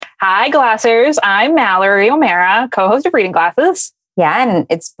Hi, Glassers. I'm Mallory O'Mara, co-host of Reading Glasses. Yeah, and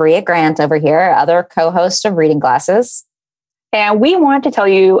it's Bria Grant over here, other co-host of Reading Glasses. And we want to tell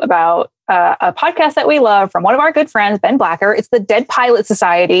you about a podcast that we love from one of our good friends, Ben Blacker. It's the Dead Pilot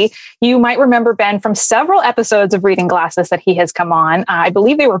Society. You might remember Ben from several episodes of Reading Glasses that he has come on. I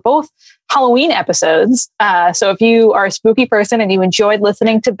believe they were both Halloween episodes. So if you are a spooky person and you enjoyed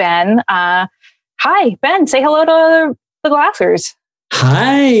listening to Ben, hi, Ben, say hello to the Glassers.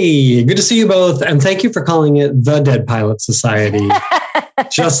 Hi, good to see you both. And thank you for calling it the Dead Pilot Society.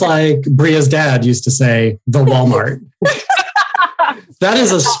 Just like Bria's dad used to say, the Walmart. That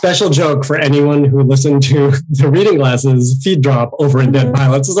is a special joke for anyone who listened to the Reading Glasses feed drop over at Dead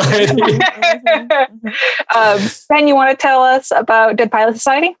Pilot Society. Ben, you want to tell us about Dead Pilot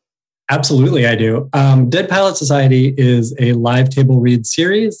Society? Absolutely, I do. Dead Pilot Society is a live table read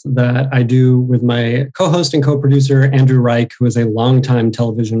series that I do with my co-host and co-producer, Andrew Reich, who is a longtime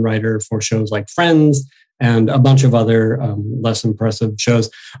television writer for shows like Friends and a bunch of other less impressive shows.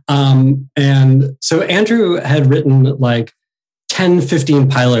 And so Andrew had written like 10, 15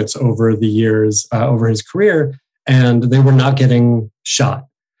 pilots over the years, over his career, and they were not getting shot.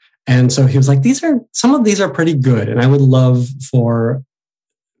 And so he was like, some of these are pretty good, and I would love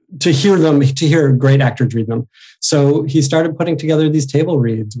to hear great actors read them. So he started putting together these table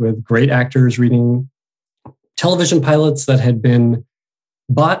reads with great actors reading television pilots that had been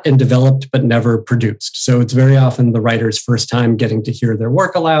bought and developed but never produced. So it's very often the writer's first time getting to hear their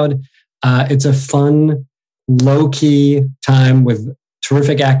work aloud. It's a fun, low-key time with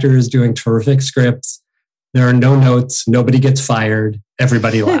terrific actors doing terrific scripts. There are no notes. Nobody gets fired.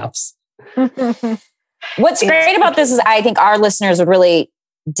 Everybody laughs. What's great about this is I think our listeners would really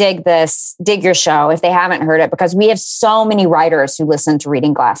dig your show if they haven't heard it, because we have so many writers who listen to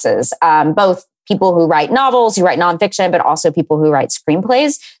Reading Glasses, both people who write novels, who write nonfiction, but also people who write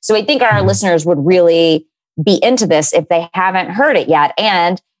screenplays. So I think our listeners would really be into this if they haven't heard it yet.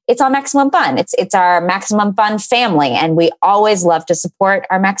 And it's on Maximum Fun. It's our Maximum Fun family, and we always love to support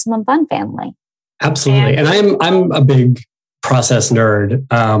our Maximum Fun family. Absolutely, and I'm a big process nerd,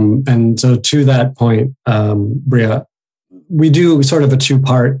 and so to that point, Bria, we do sort of a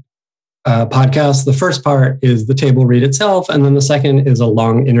two-part podcast. The first part is the table read itself, and then the second is a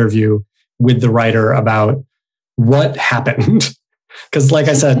long interview with the writer about what happened. Because, like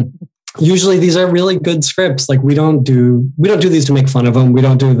I said, usually these are really good scripts. Like we don't do these to make fun of them. We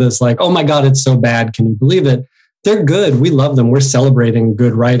don't do this like, oh my God, it's so bad. Can you believe it? They're good. We love them. We're celebrating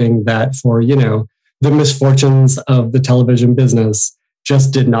good writing that for, the misfortunes of the television business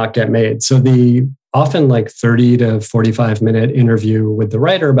just did not get made. So the often like 30 to 45 minute interview with the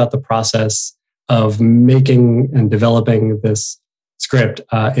writer about the process of making and developing this script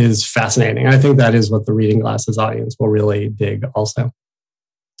is fascinating. I think that is what the Reading Glasses audience will really dig also.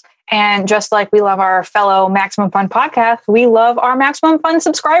 And just like we love our fellow Maximum Fun podcast, we love our Maximum Fun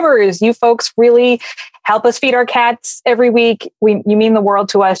subscribers. You folks really help us feed our cats every week. You mean the world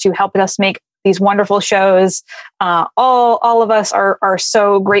to us. You help us make these wonderful shows. All of us are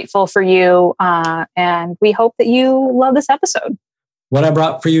so grateful for you. And we hope that you love this episode. What I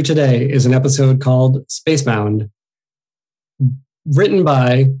brought for you today is an episode called Spacebound, written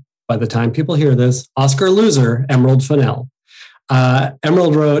by the time people hear this, Oscar loser Emerald Fennell.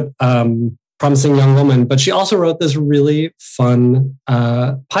 Emerald wrote Promising Young Woman, but she also wrote this really fun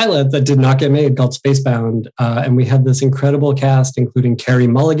pilot that did not get made called Spacebound. And we had this incredible cast, including Carey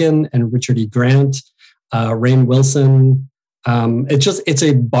Mulligan and Richard E. Grant, Rainn Wilson. It's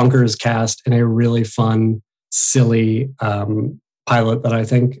a bonkers cast and a really fun, silly pilot that I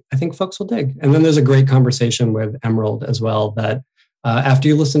think folks will dig. And then there's a great conversation with Emerald as well that after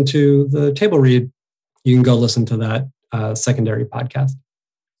you listen to the table read, you can go listen to that secondary podcast.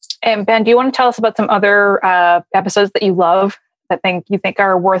 And Ben, do you want to tell us about some other episodes that you love that you think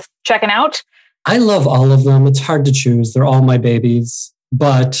are worth checking out? I love all of them. It's hard to choose. They're all my babies,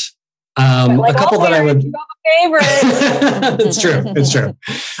 but a couple that I would. Favorite. It's true.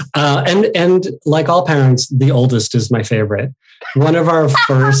 And like all parents, the oldest is my favorite. One of our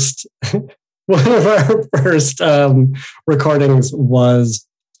first recordings was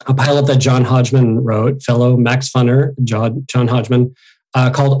a pilot that John Hodgman wrote, fellow Max Funner, John Hodgman,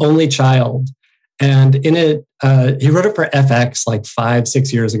 called Only Child. And in it, he wrote it for FX like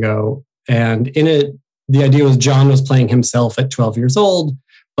 5-6 years ago. And in it, the idea was John was playing himself at 12 years old,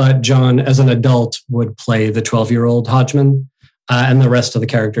 but John, as an adult, would play the 12-year-old Hodgman, and the rest of the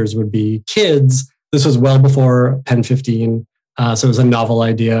characters would be kids. This was well before Pen 15, so it was a novel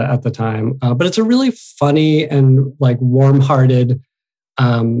idea at the time. But it's a really funny and like warm-hearted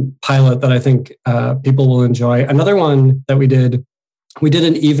pilot that I think people will enjoy. Another one that we did we did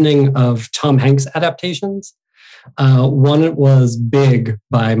an evening of Tom Hanks adaptations. One was Big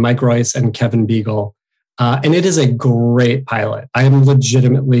by Mike Royce and Kevin Beagle. And it is a great pilot. I am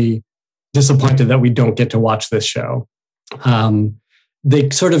legitimately disappointed that we don't get to watch this show.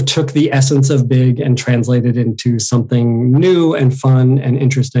 They sort of took the essence of Big and translated it into something new and fun and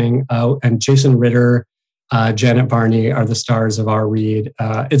interesting. And Jason Ritter, Janet Varney are the stars of our read.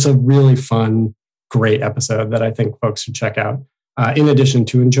 It's a really fun, great episode that I think folks should check out, in addition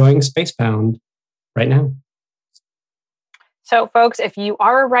to enjoying Spacebound right now. So, folks, if you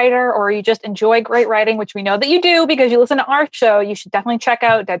are a writer or you just enjoy great writing, which we know that you do because you listen to our show, you should definitely check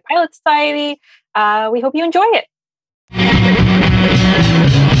out Dead Pilot Society. We hope you enjoy it.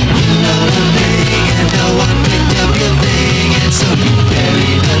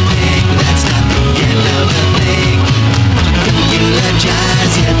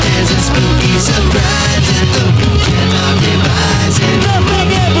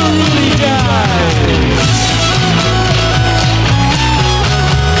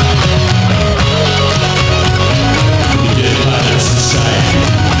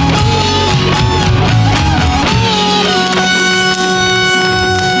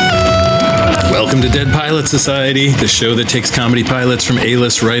 Welcome to Dead Pilot Society, the show that takes comedy pilots from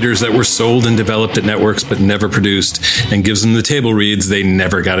A-list writers that were sold and developed at networks but never produced and gives them the table reads they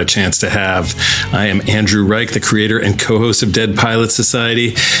never got a chance to have. I am Andrew Reich, the creator and co-host of Dead Pilot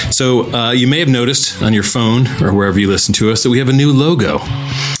Society. So you may have noticed on your phone or wherever you listen to us that we have a new logo.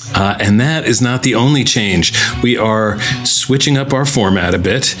 And that is not the only change. We are switching up our format a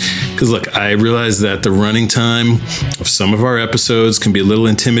bit. Because look, I realize that the running time of some of our episodes can be a little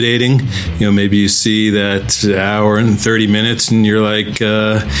intimidating. You know, maybe you see that hour and 30 minutes and you're like,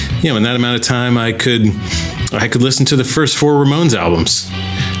 in that amount of time, I could listen to the first 4 Ramones albums.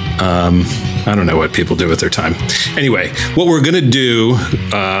 I don't know what people do with their time. Anyway, what we're going to do,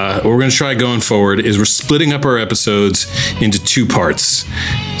 what we're going to try going forward is we're splitting up our episodes into 2 parts.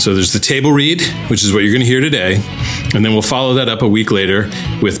 So there's the table read, which is what you're going to hear today. And then we'll follow that up a week later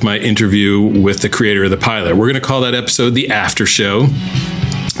with my interview with the creator of the pilot. We're going to call that episode the After Show.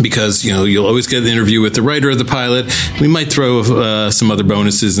 Because, you'll always get an interview with the writer of the pilot. We might throw some other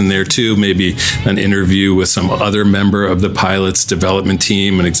bonuses in there, too. Maybe an interview with some other member of the pilot's development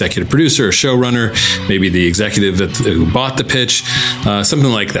team, an executive producer, a showrunner, maybe the executive who bought the pitch,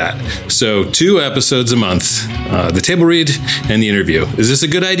 something like that. So 2 episodes a month, the table read and the interview. Is this a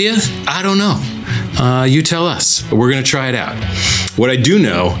good idea? I don't know. You tell us, but we're going to try it out. What I do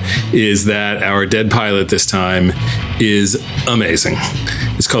know is that our Dead Pilot this time is amazing.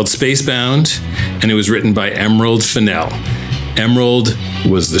 It's called Spacebound, and it was written by Emerald Fennell. Emerald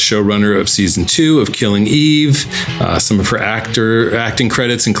was the showrunner of season 2 of Killing Eve. Some of her acting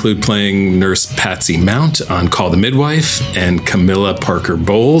credits include playing Nurse Patsy Mount on Call the Midwife and Camilla Parker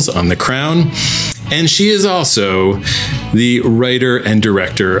Bowles on The Crown. And she is also the writer and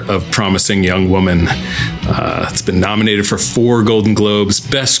director of Promising Young Woman. It's been nominated for 4 Golden Globes,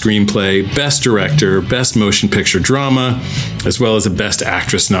 Best Screenplay, Best Director, Best Motion Picture Drama, as well as a Best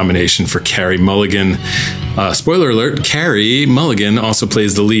Actress nomination for Carey Mulligan. Spoiler alert, Carey Mulligan also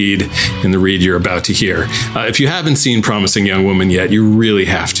plays the lead in the read you're about to hear. If you haven't seen Promising Young Woman yet, you really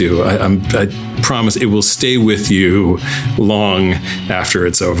have to. I promise it will stay with you long after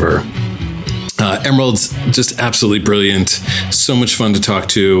it's over. Emerald's just absolutely brilliant. So much fun to talk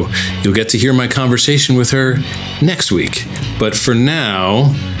to. You'll get to hear my conversation with her next week. But for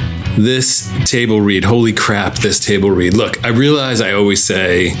now, this table read, holy crap, this table read. Look, I realize I always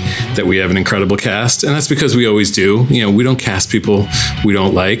say that we have an incredible cast, and that's because we always do. We don't cast people we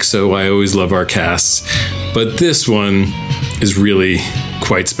don't like, so I always love our casts. But this one is really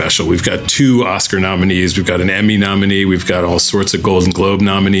quite special. We've got 2 Oscar nominees. We've got an Emmy nominee. We've got all sorts of Golden Globe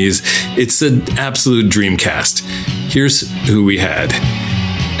nominees. It's an absolute dream cast. Here's who we had.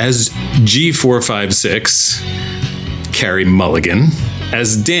 As G456, Carey Mulligan.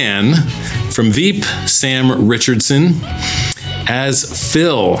 As Dan from Veep, Sam Richardson. As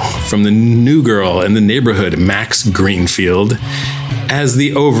Phil from The New Girl in the Neighborhood, Max Greenfield. As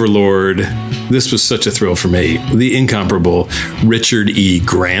the Overlord, this was such a thrill for me, the incomparable Richard E.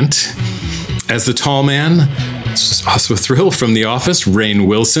 Grant. As the Tall Man, this was also a thrill, from The Office, Rainn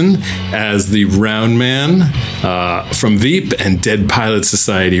Wilson. As the Round Man, from Veep and Dead Pilot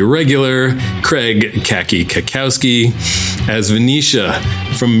Society regular, Craig Cackowski. As Venetia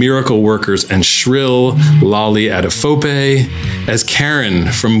from Miracle Workers and Shrill, Lolly Adefope. As Karen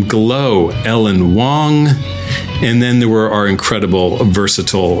from Glow, Ellen Wong. And then there were our incredible,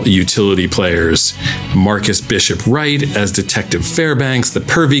 versatile utility players. Marcus Bishop-Wright as Detective Fairbanks, the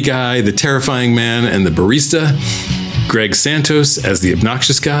Pervy Guy, the Terrifying Man, and the Barista. Greg Santos as the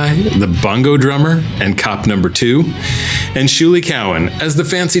Obnoxious Guy, the Bongo Drummer, and Cop Number 2, and Shulie Cowen as the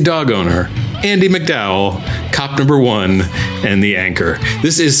Fancy Dog Owner, Andie Macdowell, Cop Number 1, and the Anchor.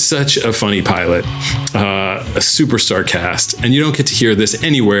 This is such a funny pilot, a superstar cast, and you don't get to hear this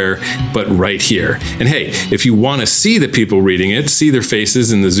anywhere but right here. And hey, if you want to see the people reading it, see their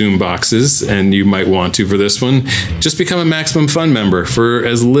faces in the Zoom boxes, and you might want to for this one, just become a Maximum Fun member for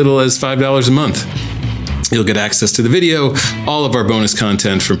as little as $5 a month. You'll get access to the video, all of our bonus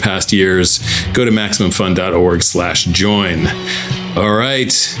content from past years. Go to MaximumFun.org/join. All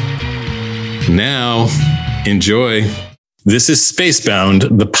right. Now, enjoy. This is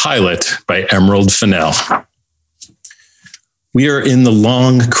Spacebound, the pilot by Emerald Fennell. We are in the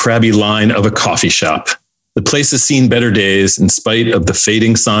long, crabby line of a coffee shop. The place has seen better days in spite of the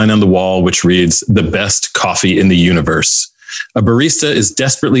fading sign on the wall, which reads, "The best coffee in the universe." A barista is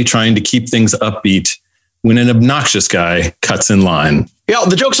desperately trying to keep things upbeat when an obnoxious guy cuts in line. Yeah,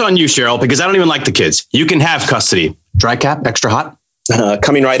 the joke's on you, Cheryl, because I don't even like the kids. You can have custody. Dry cap, extra hot.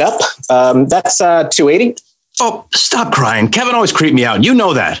 Coming right up. That's $2.80. Oh, stop crying. Kevin always creeped me out. You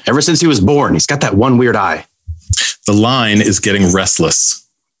know that. Ever since he was born, he's got that one weird eye. The line is getting restless.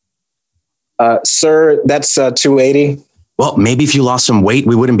 Sir, that's $2.80. Well, maybe if you lost some weight,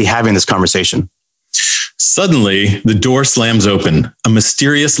 we wouldn't be having this conversation. Suddenly, the door slams open. A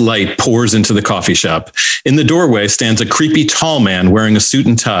mysterious light pours into the coffee shop. In the doorway stands a creepy tall man wearing a suit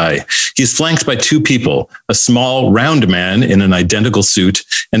and tie. He's flanked by two people, a small, round man in an identical suit,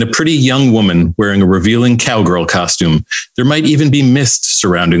 and a pretty young woman wearing a revealing cowgirl costume. There might even be mist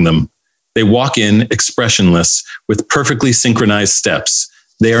surrounding them. They walk in, expressionless, with perfectly synchronized steps.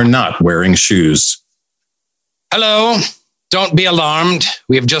 They are not wearing shoes. Hello. Don't be alarmed.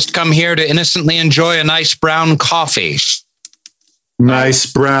 We have just come here to innocently enjoy a nice brown coffee. Nice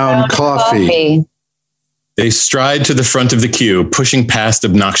brown coffee. They stride to the front of the queue, pushing past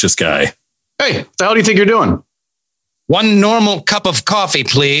Obnoxious Guy. Hey, what the hell do you think you're doing? One normal cup of coffee,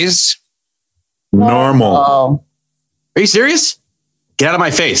 please. Normal. Are you serious? Get out of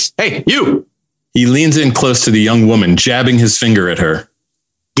my face. Hey, you. He leans in close to the young woman, jabbing his finger at her.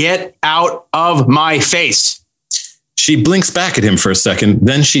 Get out of my face. She blinks back at him for a second,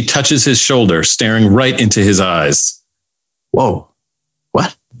 then she touches his shoulder, staring right into his eyes. Whoa.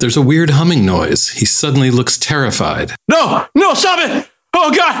 What? There's a weird humming noise. He suddenly looks terrified. No, stop it.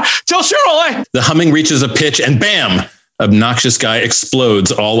 Oh, God. Tell Cheryl. The humming reaches a pitch and bam! Obnoxious Guy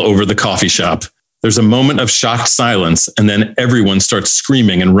explodes all over the coffee shop. There's a moment of shocked silence, and then everyone starts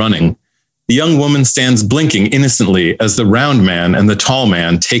screaming and running. The young woman stands blinking innocently as the round man and the tall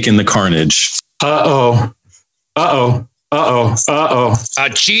man take in the carnage. Uh-oh.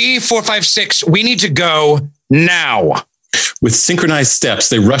 G456, we need to go now. With synchronized steps,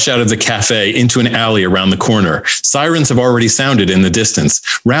 they rush out of the cafe into an alley around the corner. Sirens have already sounded in the distance.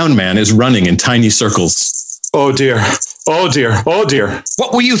 Round Man is running in tiny circles. Oh, dear. Oh, dear. Oh, dear.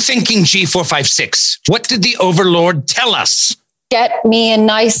 What were you thinking, G456? What did the Overlord tell us? Get me a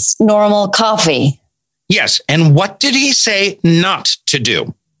nice, normal coffee. Yes, and what did he say not to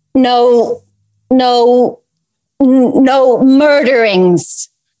do? No murderings.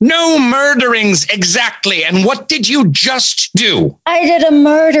 No murderings, exactly. And what did you just do? I did a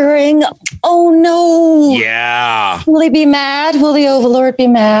murdering. Oh, no. Yeah. Will he be mad? Will the Overlord be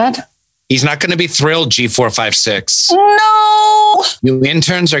mad? He's not going to be thrilled, G456. No. You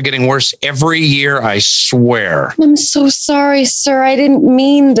interns are getting worse every year, I swear. I'm so sorry, sir. I didn't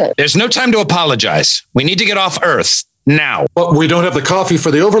mean to. There's no time to apologize. We need to get off Earth now. But we don't have the coffee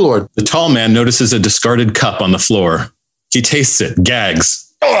for the Overlord. The tall man notices a discarded cup on the floor. He tastes it, gags.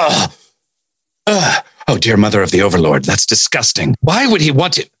 Ugh. Oh, dear mother of the Overlord, that's disgusting. Why would he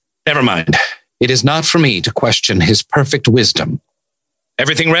want to? Never mind. It is not for me to question his perfect wisdom.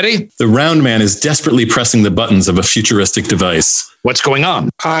 Everything ready? The round man is desperately pressing the buttons of a futuristic device. What's going on?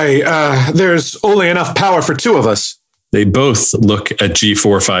 There's only enough power for two of us. They both look at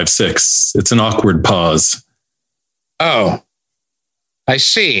G456. It's an awkward pause. Oh, I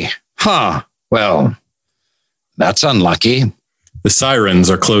see. Huh. Well, that's unlucky. The sirens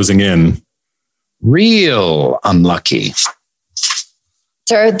are closing in. Real unlucky.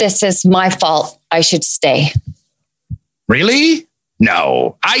 Sir, this is my fault. I should stay. Really?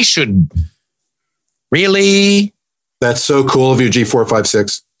 No, I should. Really? That's so cool of you,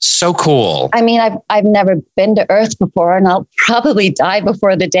 G456. So cool. I mean, I've never been to Earth before, and I'll probably die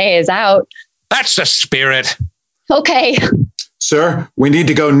before the day is out. That's the spirit. Okay. Sir, we need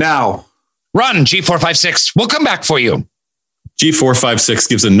to go now. Run, G456. We'll come back for you. G456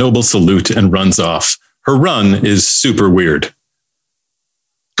 gives a noble salute and runs off. Her run is super weird.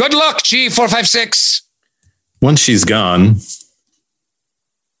 Good luck, G456. Once she's gone...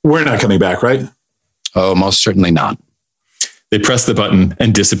 We're not coming back, right? Oh, most certainly not. They press the button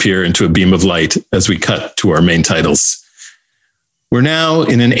and disappear into a beam of light as we cut to our main titles. We're now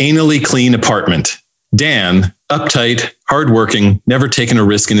in an anally clean apartment. Dan, uptight, hardworking, never taken a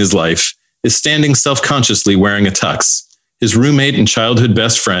risk in his life, is standing self-consciously wearing a tux. His roommate and childhood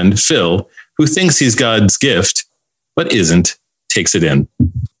best friend, Phil, who thinks he's God's gift, but isn't, takes it in.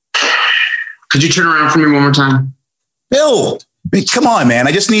 Could you turn around for me one more time? Bill, come on, man.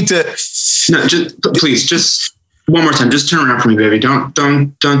 I just need to... No, please, just one more time. Just turn around for me, baby.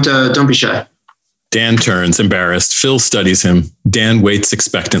 Don't be shy. Dan turns, embarrassed. Phil studies him. Dan waits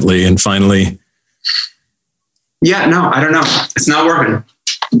expectantly, and finally... Yeah, no, I don't know. It's not working.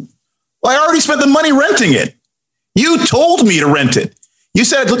 Well, I already spent the money renting it. You told me to rent it. You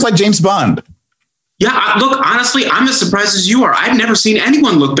said it looked like James Bond. Yeah, look, honestly, I'm as surprised as you are. I've never seen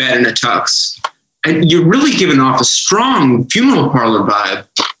anyone look bad in a tux. And you're really giving off a strong funeral parlor vibe.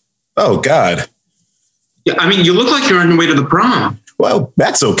 Oh, God. Yeah, I mean, you look like you're on your way to the prom. Well,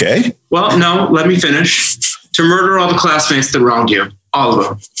 that's okay. Well, no, let me finish. To murder all the classmates that wronged you. All of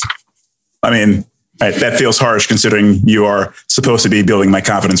them. I mean, that feels harsh considering you are supposed to be building my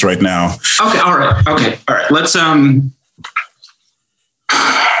confidence right now. Okay, all right. Let's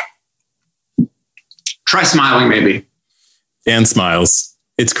try smiling, maybe. Dan smiles.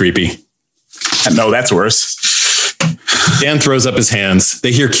 It's creepy. No, that's worse. Dan throws up his hands.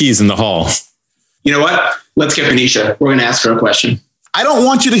 They hear keys in the hall. You know what? Let's get Venetia. We're going to ask her a question. I don't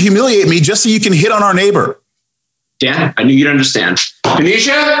want you to humiliate me just so you can hit on our neighbor. Dan, I knew you'd understand.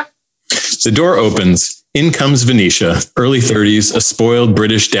 Venetia? The door opens. In comes Venetia, early 30s, a spoiled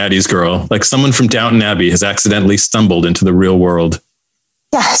British daddy's girl, like someone from Downton Abbey has accidentally stumbled into the real world.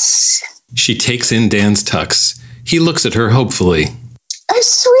 Yes. She takes in Dan's tux. He looks at her hopefully. Oh,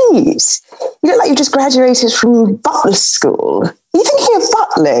 sweet. You look like you just graduated from butler school. Are you thinking of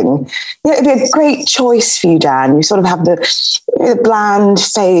butling? It'd be a great choice for you, Dan. You sort of have the bland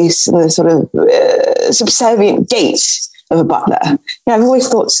face and the sort of subservient gait of a butler. Yeah, I've always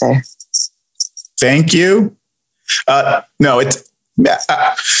thought so. Thank you. No,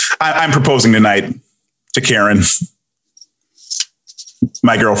 I'm proposing tonight to Karen,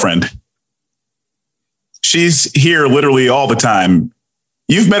 my girlfriend. She's here literally all the time.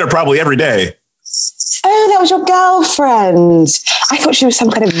 You've met her probably every day. Oh, that was your girlfriend. I thought she was some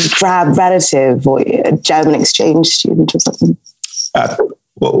kind of drab relative or a German exchange student or something.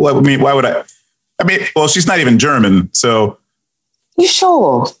 Well, I mean, why would I? I mean, well, she's not even German, so. You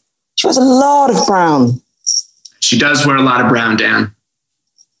sure? She wears a lot of brown. She does wear a lot of brown, Dan.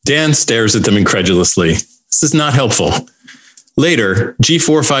 Dan stares at them incredulously. This is not helpful. Later,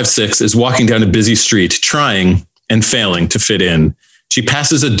 G456 is walking down a busy street, trying and failing to fit in. She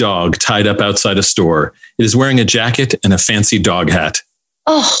passes a dog tied up outside a store. It is wearing a jacket and a fancy dog hat.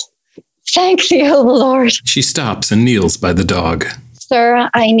 Oh, thank the Overlord. She stops and kneels by the dog. Sir,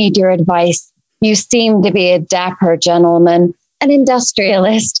 I need your advice. You seem to be a dapper gentleman, an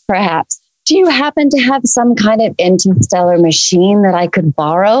industrialist, perhaps. Do you happen to have some kind of interstellar machine that I could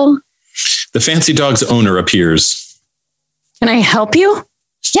borrow? The fancy dog's owner appears. Can I help you?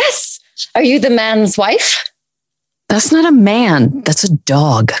 Yes. Are you the man's wife? That's not a man. That's a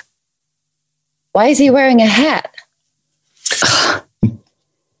dog. Why is he wearing a hat?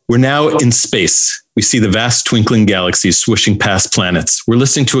 We're now in space. We see the vast twinkling galaxies swishing past planets. We're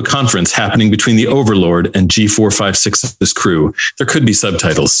listening to a conference happening between the Overlord and G456's crew. There could be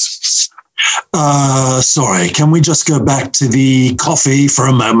subtitles. Sorry, can we just go back to the coffee for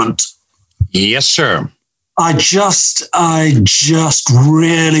a moment? Yes, sir. I just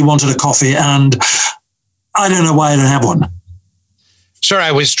really wanted a coffee and I don't know why I don't have one. Sir,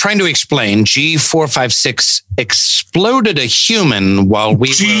 I was trying to explain. G456 exploded a human while we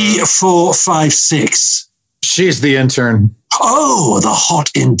G456. She's the intern. Oh, the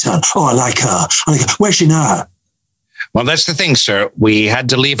hot intern. Oh, I like her. Where's she now? Well, that's the thing, sir. We had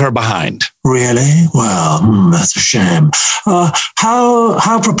to leave her behind. Really? Well, that's a shame.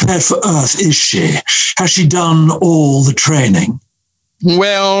 How prepared for Earth is she? Has she done all the training?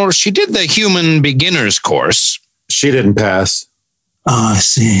 Well, she did the human beginners course. She didn't pass. I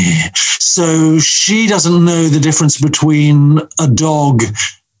see. So she doesn't know the difference between a dog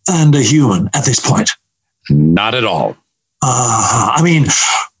and a human at this point? Not at all. I mean,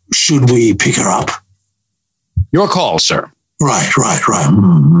 should we pick her up? Your call, sir. Right.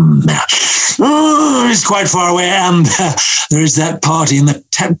 It's quite far away, and there is that party in the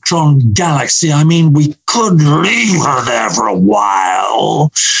Tectron galaxy. I mean, we could leave her there for a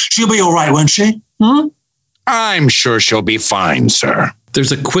while. She'll be all right, won't she? I'm sure she'll be fine, sir.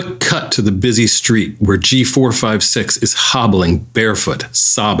 There's a quick cut to the busy street where G456 is hobbling barefoot,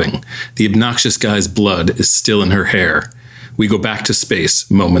 sobbing. The obnoxious guy's blood is still in her hair. We go back to space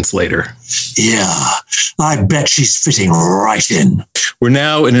moments later. Yeah, I bet she's fitting right in. We're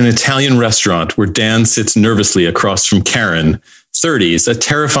now in an Italian restaurant where Dan sits nervously across from Karen, 30s, a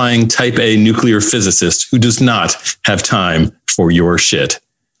terrifying type A nuclear physicist who does not have time for your shit.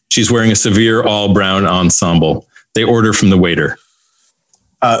 She's wearing a severe all-brown ensemble. They order from the waiter.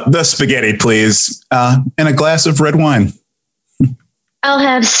 The spaghetti, please, and a glass of red wine. I'll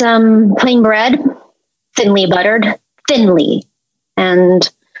have some plain bread, thinly buttered, and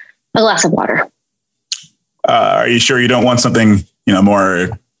a glass of water. Are you sure you don't want something, more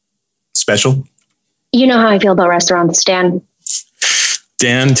special? You know how I feel about restaurants, Dan.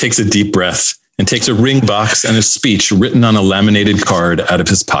 Dan takes a deep breath and takes a ring box and a speech written on a laminated card out of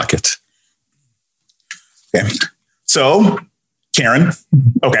his pocket. Okay. So, Karen,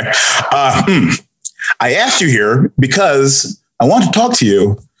 okay. I asked you here because I want to talk to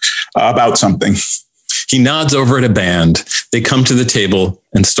you about something. He nods over at a band. They come to the table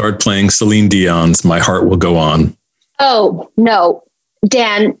and start playing Celine Dion's My Heart Will Go On. Oh, no.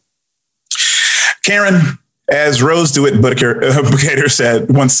 Dan. Karen, as Rose DeWitt Bukater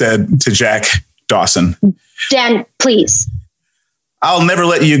once said to Jack Dawson. Dan, please. I'll never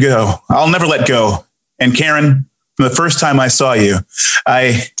let you go. I'll never let go. And Karen, from the first time I saw you,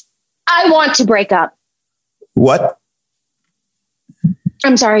 I want to break up. What?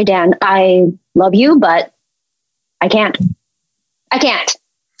 I'm sorry, Dan. I love you, but I can't.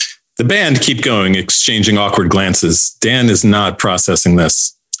 The band keep going, exchanging awkward glances. Dan is not processing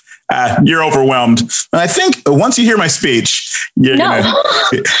this. You're overwhelmed. I think once you hear my speech, you're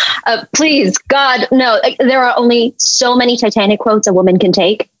please, God, no. There are only so many Titanic quotes a woman can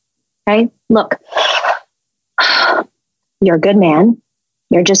take. Okay, look. You're a good man.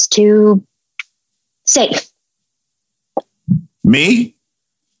 You're just too safe. Me?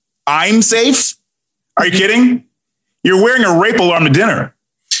 I'm safe? Are you kidding? You're wearing a rape alarm to dinner.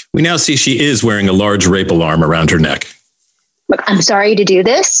 We now see she is wearing a large rape alarm around her neck. Look, I'm sorry to do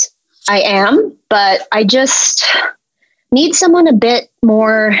this. I am, but I just need someone a bit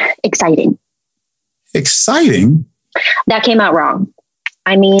more exciting. Exciting? That came out wrong.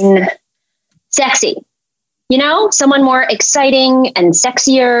 I mean, sexy. Someone more exciting and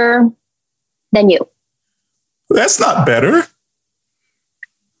sexier than you. That's not better.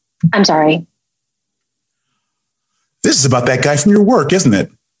 I'm sorry. This is about that guy from your work, isn't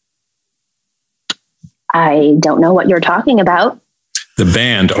it? I don't know what you're talking about. The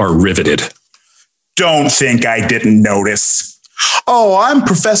band are riveted. Don't think I didn't notice. Oh, I'm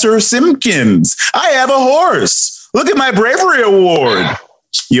Professor Simpkins. I have a horse. Look at my bravery award.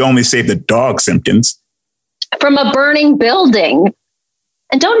 You only saved the dog, Simpkins. From a burning building.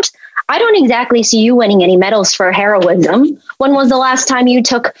 And I don't exactly see you winning any medals for heroism. When was the last time you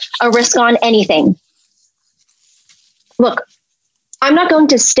took a risk on anything? Look, I'm not going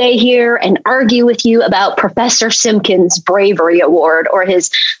to stay here and argue with you about Professor Simpkins' bravery award or his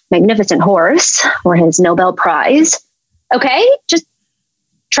magnificent horse or his Nobel Prize. Okay? Just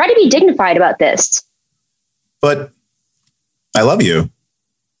try to be dignified about this. But I love you.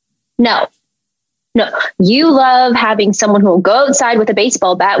 No, you love having someone who will go outside with a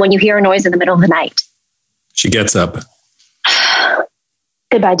baseball bat when you hear a noise in the middle of the night. She gets up.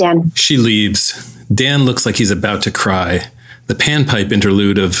 Goodbye, Dan. She leaves. Dan looks like he's about to cry. The panpipe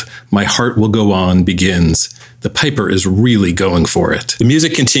interlude of My Heart Will Go On begins. The piper is really going for it. The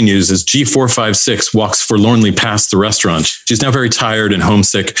music continues as G456 walks forlornly past the restaurant. She's now very tired and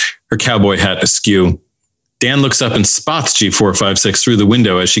homesick, her cowboy hat askew. Dan looks up and spots G456 through the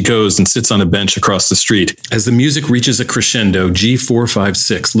window as she goes and sits on a bench across the street. As the music reaches a crescendo,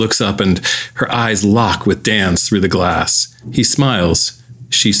 G456 looks up and her eyes lock with Dan's through the glass. He smiles.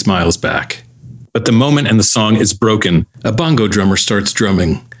 She smiles back. But the moment and the song is broken. A bongo drummer starts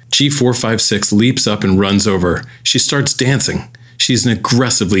drumming. G456 leaps up and runs over. She starts dancing. She's an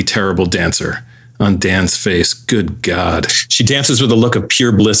aggressively terrible dancer. On Dan's face, good God. She dances with a look of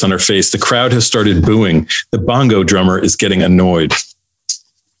pure bliss on her face. The crowd has started booing. The bongo drummer is getting annoyed.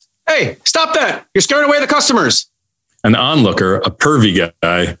 Hey, stop that. You're scaring away the customers. An onlooker, a pervy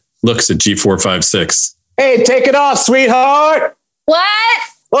guy, looks at G456. Hey, take it off, sweetheart. What?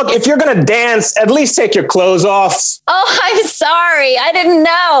 Look, if you're going to dance, at least take your clothes off. Oh, I'm sorry. I didn't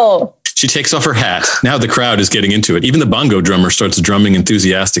know. She takes off her hat. Now the crowd is getting into it. Even the bongo drummer starts drumming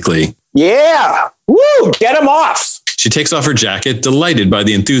enthusiastically. Yeah. Woo, get him off. She takes off her jacket, delighted by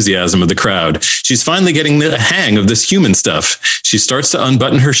the enthusiasm of the crowd. She's finally getting the hang of this human stuff. She starts to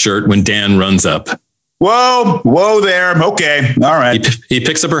unbutton her shirt when Dan runs up. Whoa there. Okay. All right. He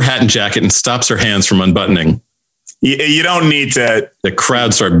picks up her hat and jacket and stops her hands from unbuttoning. You don't need to. The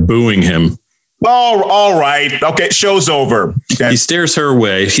crowd start booing him. All right. Okay. Show's over. Okay. He steers her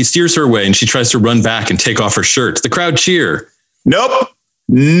away, and she tries to run back and take off her shirt. The crowd cheer. Nope.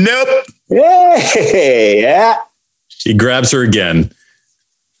 Hey, yeah. He grabs her again.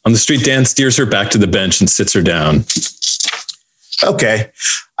 On the street, Dan steers her back to the bench and sits her down. Okay.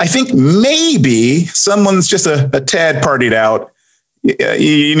 I think maybe someone's just a tad partied out.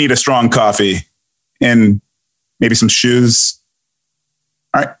 You need a strong coffee and maybe some shoes.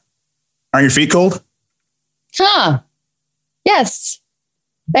 All right. Aren't your feet cold? Huh. Yes,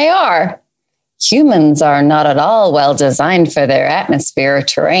 they are. Humans are not at all well designed for their atmosphere or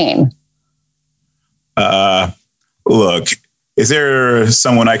terrain. Look, is there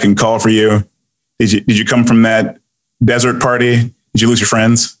someone I can call for you? Did you come from that desert party? Did you lose your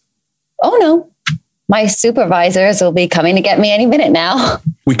friends? Oh, no. My supervisors will be coming to get me any minute now.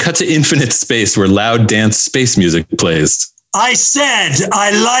 We cut to infinite space where loud dance space music plays. I said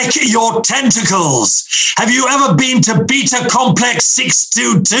I like your tentacles. Have you ever been to Beta Complex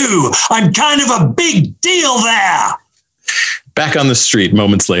 622? I'm kind of a big deal there. Back on the street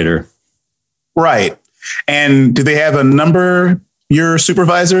moments later. Right. And do they have a number, your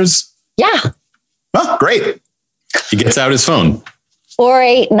supervisors? Yeah. Oh, great. He gets out his phone.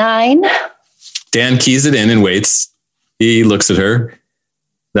 489. Dan keys it in and waits. He looks at her.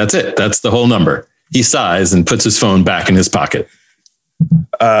 That's it. That's the whole number. He sighs and puts his phone back in his pocket.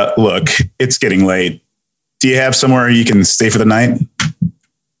 Look, it's getting late. Do you have somewhere you can stay for the night?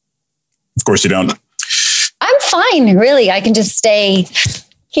 Of course you don't. I'm fine, really. I can just stay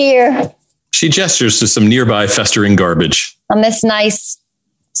here. She gestures to some nearby festering garbage. On this nice,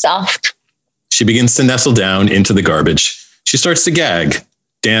 soft. She begins to nestle down into the garbage. She starts to gag.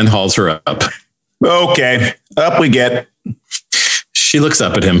 Dan hauls her up. Okay, up we get. She looks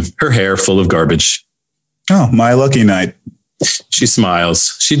up at him, her hair full of garbage. Oh, my lucky night. She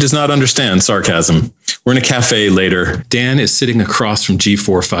smiles. She does not understand sarcasm. We're in a cafe later. Dan is sitting across from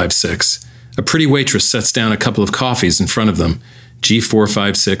G456. A pretty waitress sets down a couple of coffees in front of them.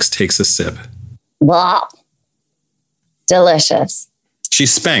 G456 takes a sip. Wow. Delicious. She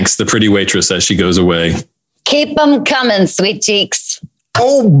spanks the pretty waitress as she goes away. Keep them coming, sweet cheeks.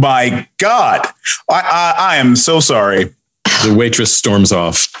 Oh, my God. I am so sorry. The waitress storms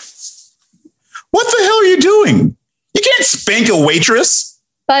off. What the hell are you doing? You can't spank a waitress.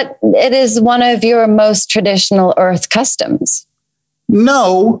 But it is one of your most traditional Earth customs.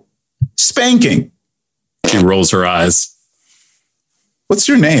 No, spanking. She rolls her eyes. What's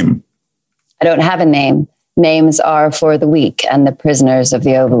your name? I don't have a name. Names are for the weak and the prisoners of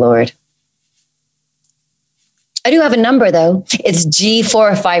the Overlord. I do have a number, though. It's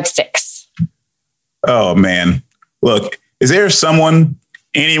G456. Oh, man. Look, is there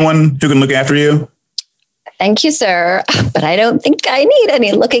anyone who can look after you? Thank you, sir. But I don't think I need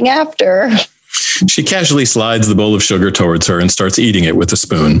any looking after. She casually slides the bowl of sugar towards her and starts eating it with a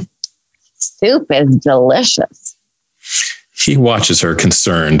spoon. Soup is delicious. He watches her,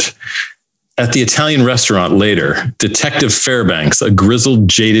 concerned. At the Italian restaurant later, Detective Fairbanks, a grizzled,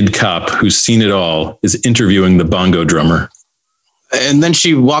 jaded cop who's seen it all, is interviewing the bongo drummer. And then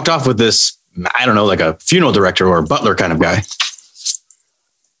she walked off with this, I don't know, like a funeral director or butler kind of guy.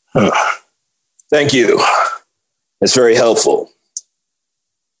 Thank you. That's very helpful.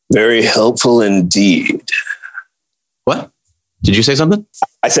 Very helpful indeed. What? Did you say something?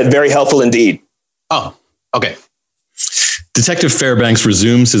 I said very helpful indeed. Oh, okay. Detective Fairbanks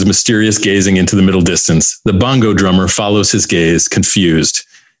resumes his mysterious gazing into the middle distance. The bongo drummer follows his gaze, confused.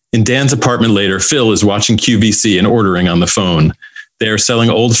 In Dan's apartment later, Phil is watching QVC and ordering on the phone. They are selling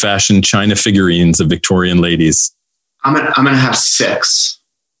old-fashioned China figurines of Victorian ladies. I'm gonna have 6.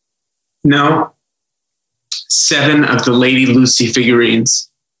 No, 7 of the Lady Lucy figurines.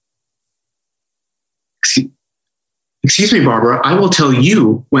 Excuse me, Barbara. I will tell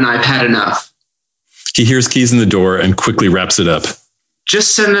you when I've had enough. He hears keys in the door and quickly wraps it up.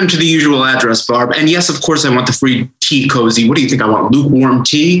 Just send them to the usual address, Barb. And yes, of course, I want the free tea cozy. What do you think? I want lukewarm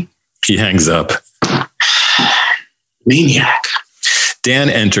tea? He hangs up. Maniac. Dan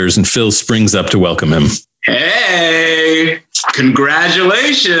enters and Phil springs up to welcome him. Hey,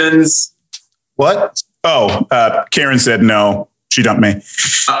 congratulations. What? Oh, Karen said no. She dumped me.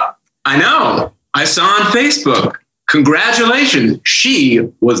 I know. I saw on Facebook. Congratulations. She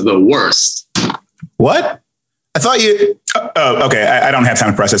was the worst. What? I thought you... Oh, okay. I don't have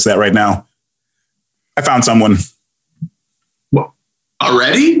time to process that right now. I found someone. What?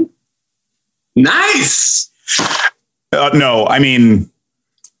 Already? Nice. No, I mean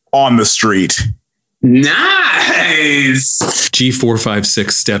on the street. Nice.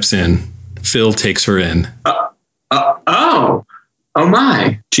 G456 steps in. Phil takes her in. Oh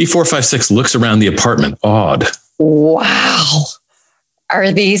my. G456 looks around the apartment, awed. Wow.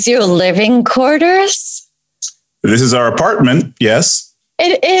 Are these your living quarters? This is our apartment, yes.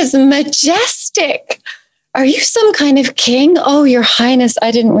 It is majestic. Are you some kind of king? Oh, Your Highness,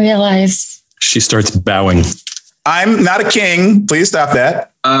 I didn't realize. She starts bowing. I'm not a king. Please stop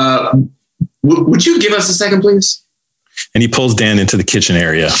that. Would you give us a second, please? And he pulls Dan into the kitchen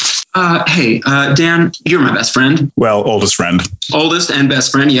area. Hey, Dan, you're my best friend. Well, oldest friend. Oldest and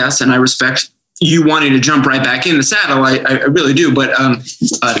best friend, yes. And I respect you wanting to jump right back in the saddle. I really do. But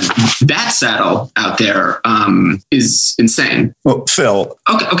that saddle out there is insane. Well, Phil.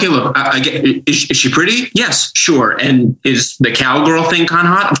 Okay. Look, I get. Is she pretty? Yes, sure. And is the cowgirl thing kind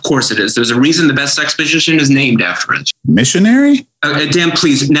of hot? Of course it is. There's a reason the best sex position is named after it. Missionary? Dan,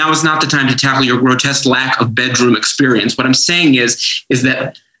 please. Now is not the time to tackle your grotesque lack of bedroom experience. What I'm saying is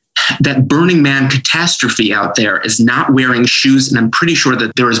that Burning Man catastrophe out there is not wearing shoes, and I'm pretty sure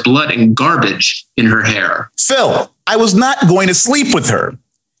that there is blood and garbage in her hair. Phil, I was not going to sleep with her.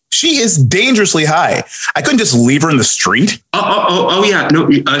 She is dangerously high. I couldn't just leave her in the street. Oh yeah. No,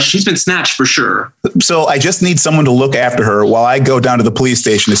 she's been snatched for sure. So I just need someone to look after her while I go down to the police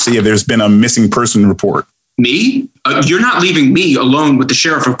station to see if there's been a missing person report. Me? You're not leaving me alone with the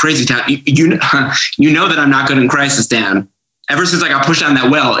sheriff of Crazy Town. You know that I'm not good in crisis, Dan. Ever since I got pushed down that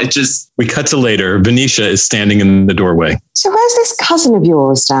well, it just... We cut to later. Venetia is standing in the doorway. So where's this cousin of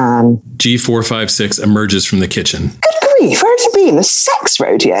yours, Dan? G456 emerges from the kitchen. Good grief, where have you been? The sex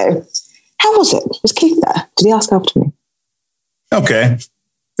rodeo? How was it? Was Keith there? Did he ask after me? Okay.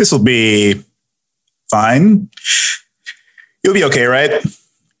 This will be fine. You'll be okay, right?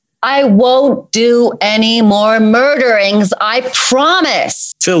 I won't do any more murderings, I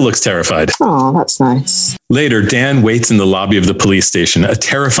promise. Phil looks terrified. Oh, that's nice. Later, Dan waits in the lobby of the police station. A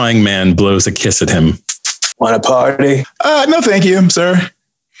terrifying man blows a kiss at him. Want a party? No, thank you, sir.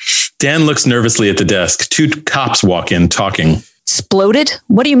 Dan looks nervously at the desk. Two cops walk in, talking. Exploded?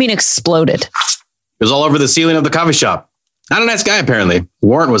 What do you mean exploded? It was all over the ceiling of the coffee shop. Not a nice guy, apparently.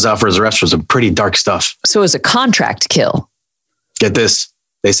 Warrant was out for his arrest for some pretty dark stuff. So it was a contract kill. Get this.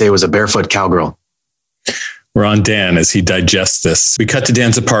 They say it was a barefoot cowgirl. We're on Dan as he digests this. We cut to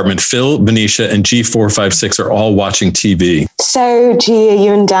Dan's apartment. Phil, Venetia, and G456 are all watching TV. So, G, are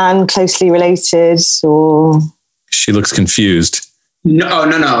you and Dan closely related, or...? She looks confused. No.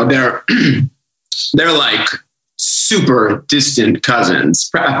 They're like super distant cousins,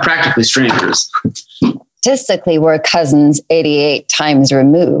 practically strangers. Statistically, we're cousins 88 times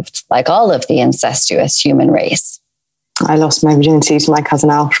removed, like all of the incestuous human race. I lost my virginity to my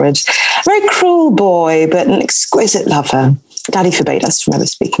cousin Alfred. A very cruel boy, but an exquisite lover. Daddy forbade us from ever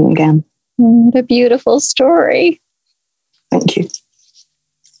speaking again. What a beautiful story. Thank you.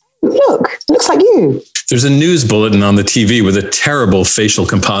 Look, it looks like you. There's a news bulletin on the TV with a terrible facial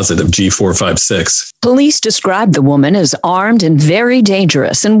composite of G456. Police described the woman as armed and very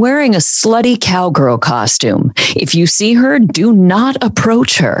dangerous and wearing a slutty cowgirl costume. If you see her, do not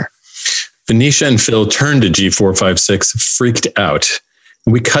approach her. Venetia and Phil turn to G456, freaked out.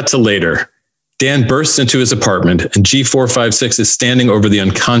 We cut to later. Dan bursts into his apartment, and G456 is standing over the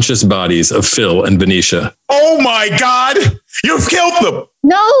unconscious bodies of Phil and Venetia. Oh my God! You've killed them!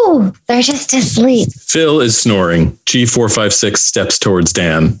 No, they're just asleep. Phil is snoring. G456 steps towards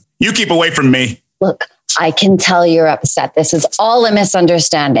Dan. You keep away from me. Look, I can tell you're upset. This is all a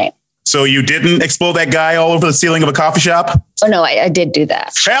misunderstanding. So you didn't explode that guy all over the ceiling of a coffee shop? Oh, no, I did do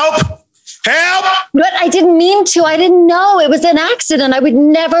that. Help! Help! But I didn't mean to. I didn't know. It was an accident. I would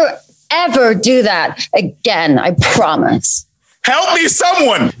never, ever do that again. I promise. Help me,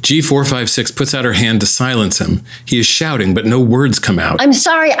 someone! G456 puts out her hand to silence him. He is shouting, but no words come out. I'm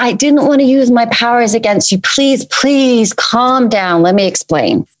sorry. I didn't want to use my powers against you. Please calm down. Let me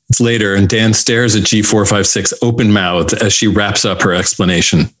explain. It's later, and Dan stares at G456 open-mouthed as she wraps up her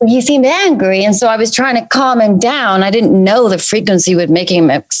explanation. He seemed angry, and so I was trying to calm him down. I didn't know the frequency would make him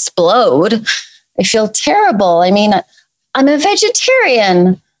explode. I feel terrible. I mean, I'm a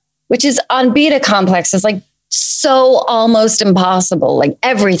vegetarian, which is on beta complexes, like so almost impossible. Like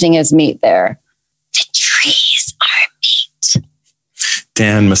everything is meat there. The trees are meat.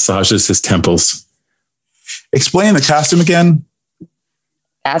 Dan massages his temples. Explain the costume again.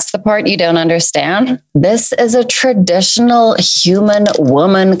 That's the part you don't understand. This is a traditional human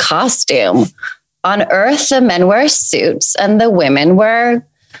woman costume. On Earth, the men wear suits and the women wear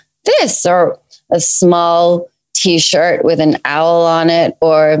this, or a small t-shirt with an owl on it,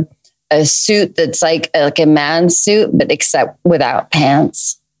 or a suit that's like a man's suit, but except without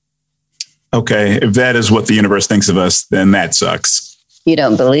pants. Okay, if that is what the universe thinks of us, then that sucks. You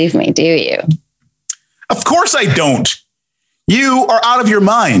don't believe me, do you? Of course I don't. You are out of your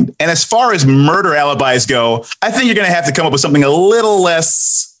mind. And as far as murder alibis go, I think you're going to have to come up with something a little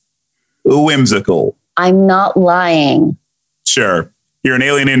less whimsical. I'm not lying. Sure. You're an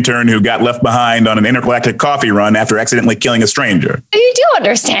alien intern who got left behind on an intergalactic coffee run after accidentally killing a stranger. You do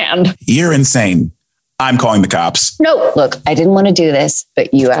understand. You're insane. I'm calling the cops. No, look, I didn't want to do this,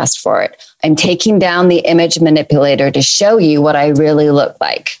 but you asked for it. I'm taking down the image manipulator to show you what I really look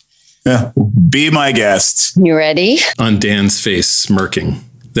like. Yeah, be my guest. You ready? On Dan's face, smirking.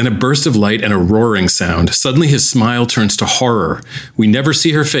 Then a burst of light and a roaring sound. Suddenly his smile turns to horror. We never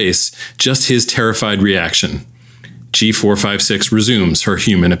see her face, just his terrified reaction. G456 resumes her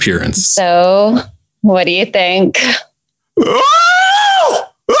human appearance. So, what do you think?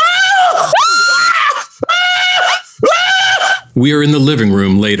 We are in the living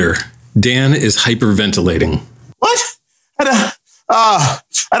room later. Dan is hyperventilating. What?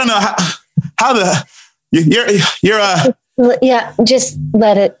 I don't know how the you're Yeah, just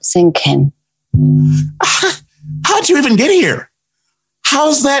let it sink in. How'd you even get here?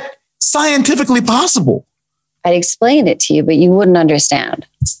 How's that scientifically possible? I'd explain it to you, but you wouldn't understand.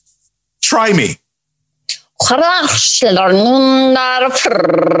 Try me.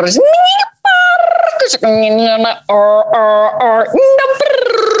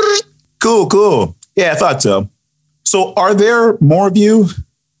 Cool. Yeah, I thought so. So are there more of you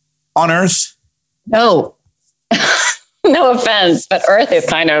on Earth? No. No offense, but Earth is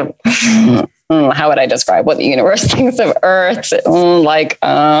kind of, how would I describe what the universe thinks of Earth?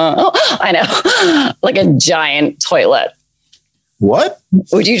 I know, like a giant toilet. What?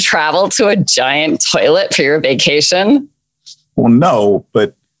 Would you travel to a giant toilet for your vacation? Well, no,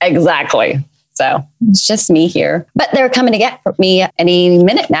 but... Exactly. So it's just me here. But they're coming to get me any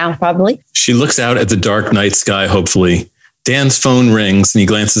minute now, probably. She looks out at the dark night sky, hopefully. Dan's phone rings and he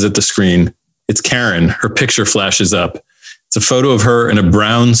glances at the screen. It's Karen. Her picture flashes up. It's a photo of her in a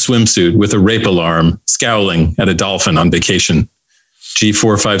brown swimsuit with a rape alarm, scowling at a dolphin on vacation.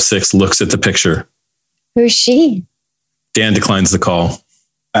 G456 looks at the picture. Who's she? Dan declines the call.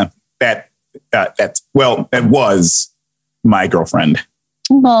 That was my girlfriend.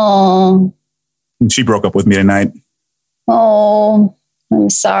 Oh. And she broke up with me tonight. Oh, I'm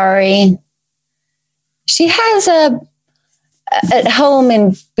sorry. She has at home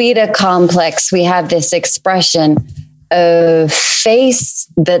in Beta Complex, we have this expression of face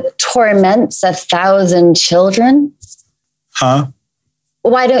that torments 1,000 children. Huh?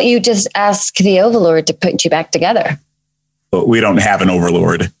 Why don't you just ask the Overlord to put you back together? But we don't have an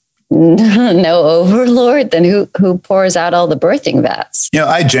Overlord. No Overlord? Then who pours out all the birthing vats?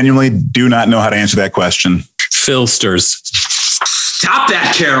 I genuinely do not know how to answer that question. Phil stirs. Stop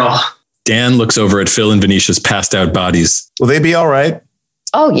that, Carol. Dan looks over at Phil and Venetia's passed out bodies. Will they be all right?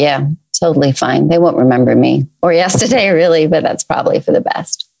 Oh, yeah, totally fine. They won't remember me or yesterday, really, but that's probably for the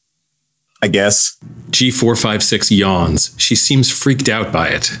best. I guess. G456 yawns. She seems freaked out by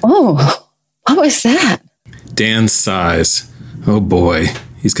it. Oh, what was that? Dan sighs. Oh boy,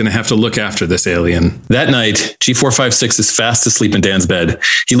 he's going to have to look after this alien. That night, G456 is fast asleep in Dan's bed.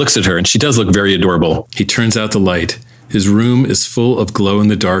 He looks at her and she does look very adorable. He turns out the light. His room is full of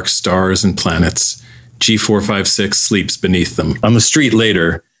glow-in-the-dark stars and planets. G456 sleeps beneath them. On the street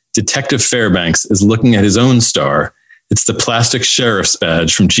later, Detective Fairbanks is looking at his own star. It's the plastic sheriff's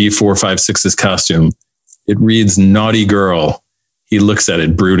badge from G456's costume. It reads Naughty Girl. He looks at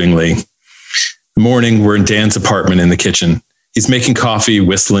it broodingly. The morning, we're in Dan's apartment in the kitchen. He's making coffee,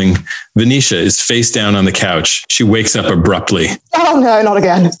 whistling. Venetia is face down on the couch. She wakes up abruptly. Oh, no, not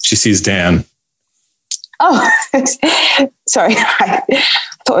again. She sees Dan. Oh, sorry. I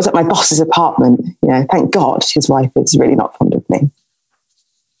thought I was at my boss's apartment. Thank God his wife is really not fond of me.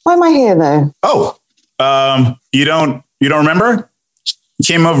 Why am I here, though? Oh, you don't remember? You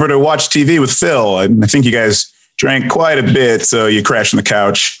came over to watch TV with Phil. I think you guys drank quite a bit, so you crashed on the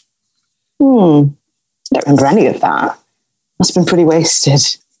couch. I don't remember any of that. Must have been pretty wasted.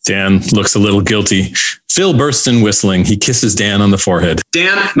 Dan looks a little guilty. Phil bursts in whistling. He kisses Dan on the forehead.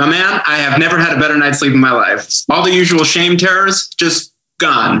 Dan, my man, I have never had a better night's sleep in my life. All the usual shame terrors, just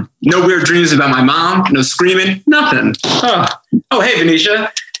gone. No weird dreams about my mom, no screaming, nothing. Oh, hey,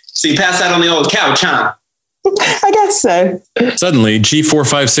 Venetia. So you passed out on the old couch, huh? I guess so. Suddenly,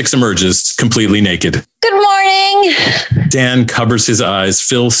 G456 emerges, completely naked. Good morning. Dan covers his eyes.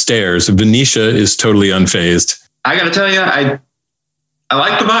 Phil stares. Venetia is totally unfazed. I got to tell you, I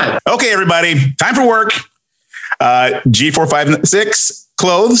like the vibe. Okay, everybody, time for work. G456,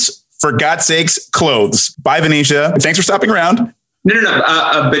 clothes. For God's sakes, clothes. Bye, Venetia. Thanks for stopping around.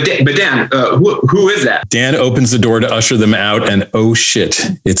 No. But Dan, who is that? Dan opens the door to usher them out, and oh shit,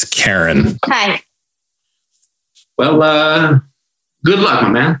 it's Karen. Hi. Well, good luck, my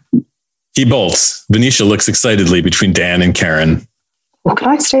man. He bolts. Venetia looks excitedly between Dan and Karen. Well, can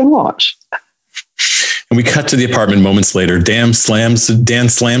I stay and watch? And we cut to the apartment moments later. Dan slams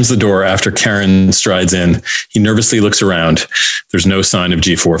the door after Karen strides in. He nervously looks around. There's no sign of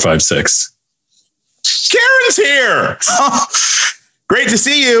G456. Karen's here. Great to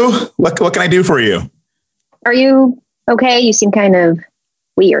see you. What can I do for you? Are you okay? You seem kind of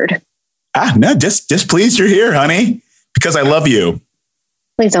weird. No, just pleased you're here, honey, because I love you.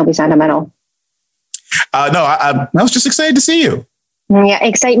 Please don't be sentimental. No, I was just excited to see you. Yeah,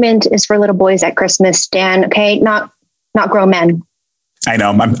 excitement is for little boys at Christmas, Dan. Okay, not grown men. I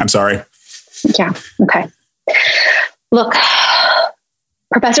know. I'm sorry. Yeah. Okay. Look,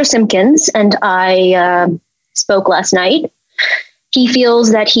 Professor Simpkins and I spoke last night. He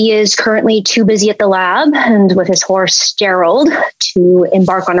feels that he is currently too busy at the lab and with his horse Gerald to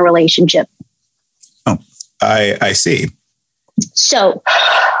embark on a relationship. Oh, I see. So,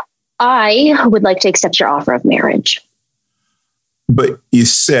 I would like to accept your offer of marriage. But you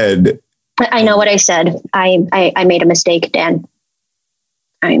said... I know what I said. I made a mistake, Dan.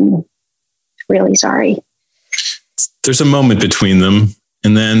 I'm really sorry. There's a moment between them,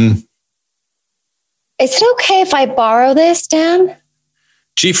 and then... Is it okay if I borrow this, Dan?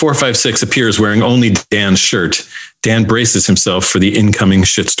 G456 appears wearing only Dan's shirt. Dan braces himself for the incoming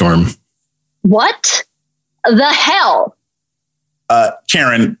shitstorm. What the hell?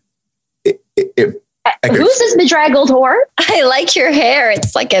 Karen... Who's this bedraggled whore? I like your hair.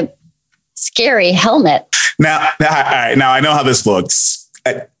 It's like a scary helmet. Now I know how this looks.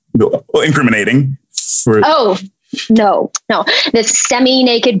 Incriminating. Oh, no. This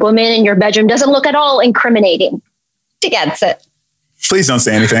semi-naked woman in your bedroom doesn't look at all incriminating. She gets it. Please don't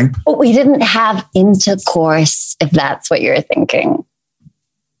say anything. But we didn't have intercourse, if that's what you're thinking.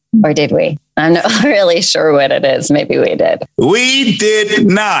 Or did we? I'm not really sure what it is. Maybe we did. We did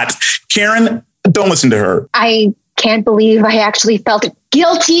not. Karen, don't listen to her. I can't believe I actually felt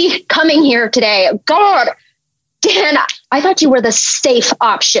guilty coming here today. God, Dan, I thought you were the safe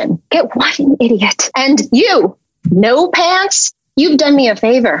option. What an idiot. And you, no pants? You've done me a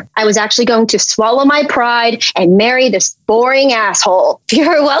favor. I was actually going to swallow my pride and marry this boring asshole.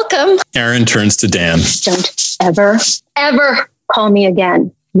 You're welcome. Karen turns to Dan. Don't ever call me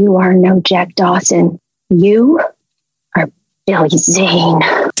again. You are no Jack Dawson. You are Billy Zane.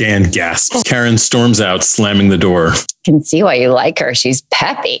 Dan gasps. Karen storms out, slamming the door. Can see why you like her. She's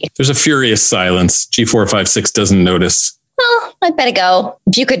peppy. There's a furious silence. G456 doesn't notice. Well, I'd better go.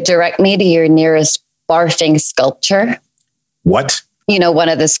 If you could direct me to your nearest barfing sculpture. What? You know, one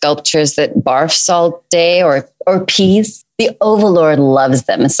of the sculptures that barfs all day or pees. The Overlord loves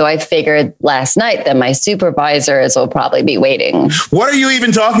them. So I figured last night that my supervisors will probably be waiting. What are you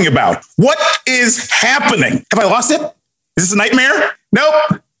even talking about? What is happening? Have I lost it? Is this a nightmare?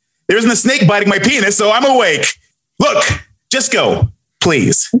 Nope. There isn't a snake biting my penis, so I'm awake. Look, just go,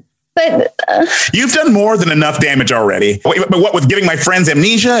 please. But you've done more than enough damage already. What with giving my friends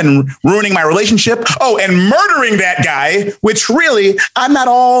amnesia and ruining my relationship? Oh, and murdering that guy, which really I'm not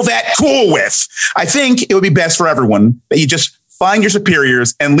all that cool with. I think it would be best for everyone that you just find your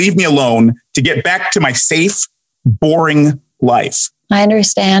superiors and leave me alone to get back to my safe, boring life. I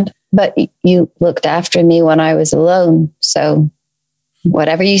understand, but you looked after me when I was alone. So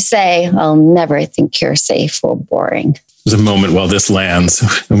whatever you say, I'll never think you're safe or boring. There's a moment while this lands,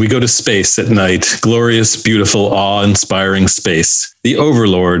 and we go to space at night. Glorious, beautiful, awe-inspiring space. The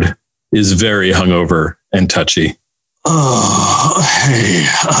Overlord is very hungover and touchy. Oh, hey,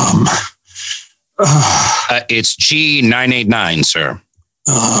 It's G989, sir.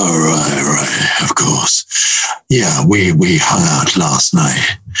 Right, of course. Yeah, we hung out last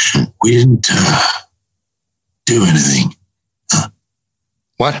night. We didn't do anything.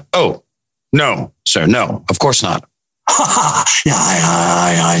 What? Oh, no, sir, no, of course not. Yeah,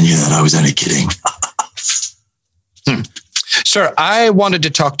 I knew that. I was only kidding. Sir, I wanted to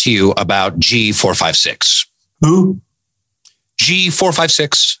talk to you about G456. Who?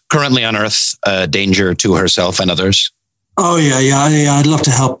 G456, currently on Earth, a danger to herself and others. Oh, yeah. I'd love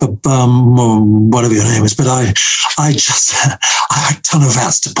to help, whatever your name is, but I just I have a ton of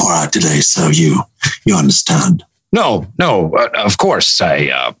vats to pour out today, so you understand. No, of course,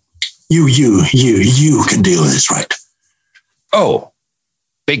 You can deal with this, right? Oh,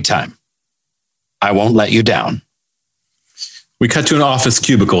 big time. I won't let you down. We cut to an office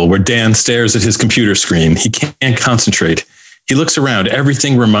cubicle where Dan stares at his computer screen. He can't concentrate. He looks around.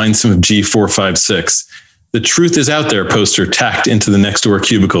 Everything reminds him of G456. The Truth is Out There poster tacked into the next door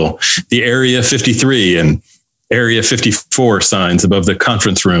cubicle, the Area 53 and Area 54 signs above the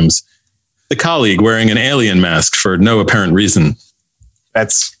conference rooms, the colleague wearing an alien mask for no apparent reason.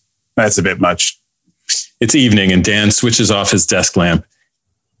 That's a bit much. It's evening and Dan switches off his desk lamp.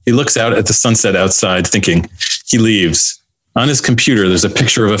 He looks out at the sunset outside, thinking. He leaves. On his computer, there's a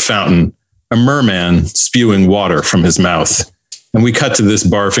picture of a fountain, a merman spewing water from his mouth. And we cut to this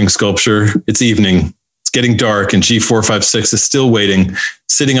barfing sculpture. It's evening. It's getting dark, and G456 is still waiting,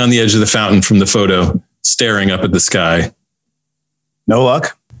 sitting on the edge of the fountain from the photo, staring up at the sky. No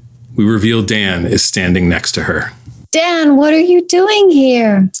luck? We reveal Dan is standing next to her. Dan, what are you doing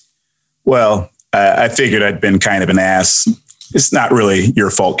here? Well, I figured I'd been kind of an ass. It's not really your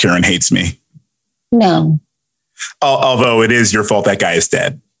fault Kieran hates me. No. Although it is your fault that guy is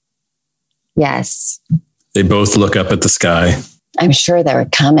dead. Yes. They both look up at the sky. I'm sure they're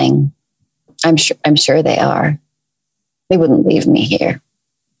coming. I'm sure they are. They wouldn't leave me here.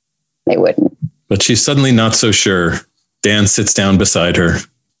 They wouldn't. But she's suddenly not so sure. Dan sits down beside her.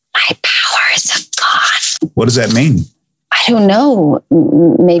 My powers have gone. What does that mean? I don't know.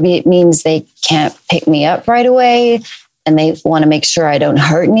 Maybe it means they can't pick me up right away and they want to make sure I don't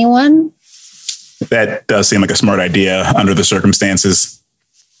hurt anyone. That does seem like a smart idea under the circumstances.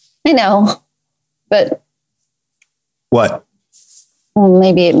 I know, but... What? Well,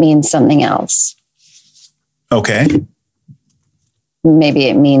 maybe it means something else. Okay. Maybe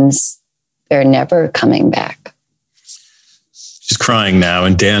it means they're never coming back. She's crying now,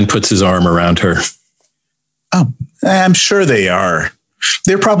 and Dan puts his arm around her. Oh, I'm sure they are.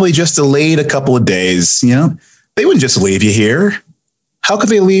 They're probably just delayed a couple of days, you know? They wouldn't just leave you here. How could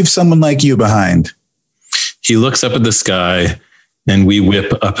they leave someone like you behind? He looks up at the sky, and we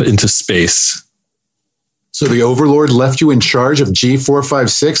whip up into space. So the Overlord left you in charge of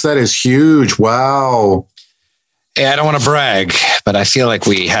G456? That is huge. Wow. Yeah, I don't want to brag, but I feel like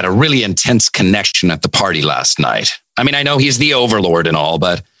we had a really intense connection at the party last night. I mean, I know he's the Overlord and all,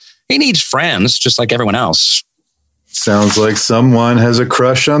 but he needs friends just like everyone else. Sounds like someone has a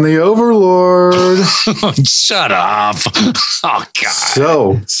crush on the Overlord. Shut up. Oh,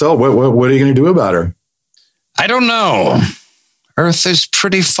 God. So what are you going to do about her? I don't know. Earth is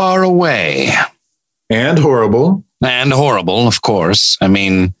pretty far away. And horrible. And horrible, of course. I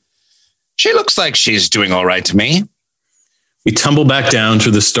mean, she looks like she's doing all right to me. We tumble back down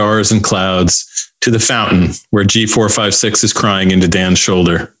through the stars and clouds to the fountain where G456 is crying into Dan's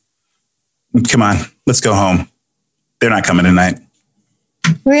shoulder. Come on, let's go home. They're not coming tonight.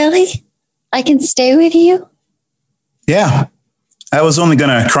 Really? I can stay with you? Yeah. I was only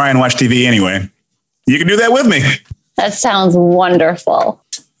going to cry and watch TV anyway. You can do that with me. That sounds wonderful.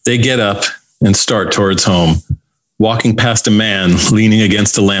 They get up and start towards home, walking past a man leaning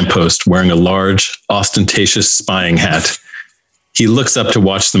against a lamppost wearing a large, ostentatious spying hat. He looks up to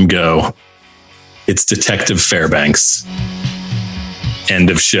watch them go. It's Detective Fairbanks. End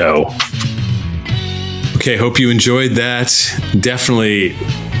of show. Okay, hope you enjoyed that. Definitely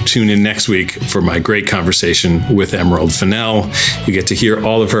tune in next week for my great conversation with Emerald Fennell. You get to hear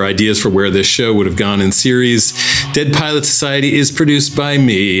all of her ideas for where this show would have gone in series. Dead Pilot Society is produced by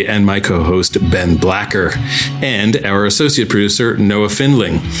me and my co-host Ben Blacker and our associate producer Noah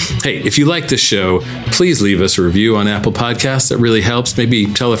Findling. Hey, if you like this show, please leave us a review on Apple Podcasts. That really helps. Maybe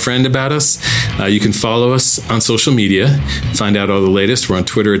tell a friend about us. You can follow us on social media. Find out all the latest. We're on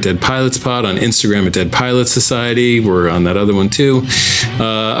Twitter at Dead Pilots Pod, on Instagram at Dead Pilot Society. We're on that other one too.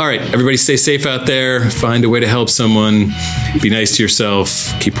 All right, everybody stay safe out there. Find a way to help someone. Be nice to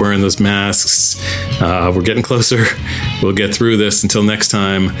yourself. Keep wearing those masks. We're getting closer. We'll get through this. Until next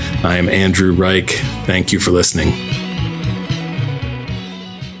time, I am Andrew Reich. Thank you for listening.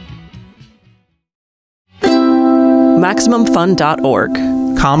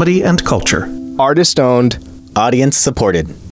 MaximumFun.org. Comedy and culture. Artist owned. Audience supported.